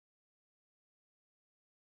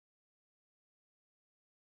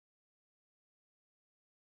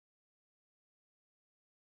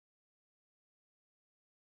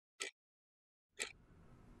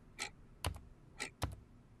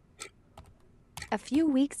A few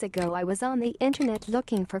weeks ago I was on the internet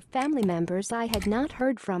looking for family members I had not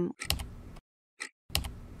heard from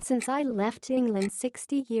since I left England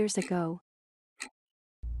 60 years ago.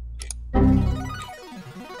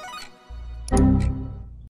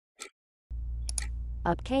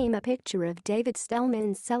 Up came a picture of David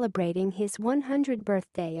Stellman celebrating his 100th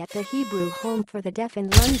birthday at the Hebrew Home for the Deaf in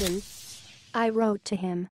London. I wrote to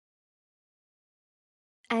him.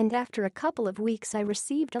 And after a couple of weeks I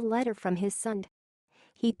received a letter from his son.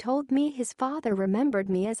 He told me his father remembered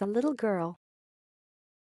me as a little girl.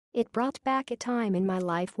 It brought back a time in my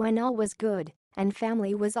life when all was good and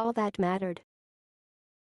family was all that mattered.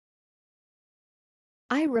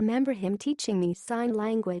 I remember him teaching me sign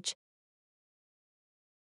language.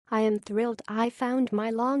 I am thrilled I found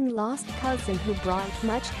my long-lost cousin who brought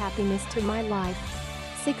much happiness to my life.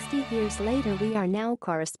 60 years later we are now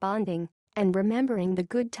corresponding and remembering the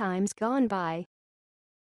good times gone by.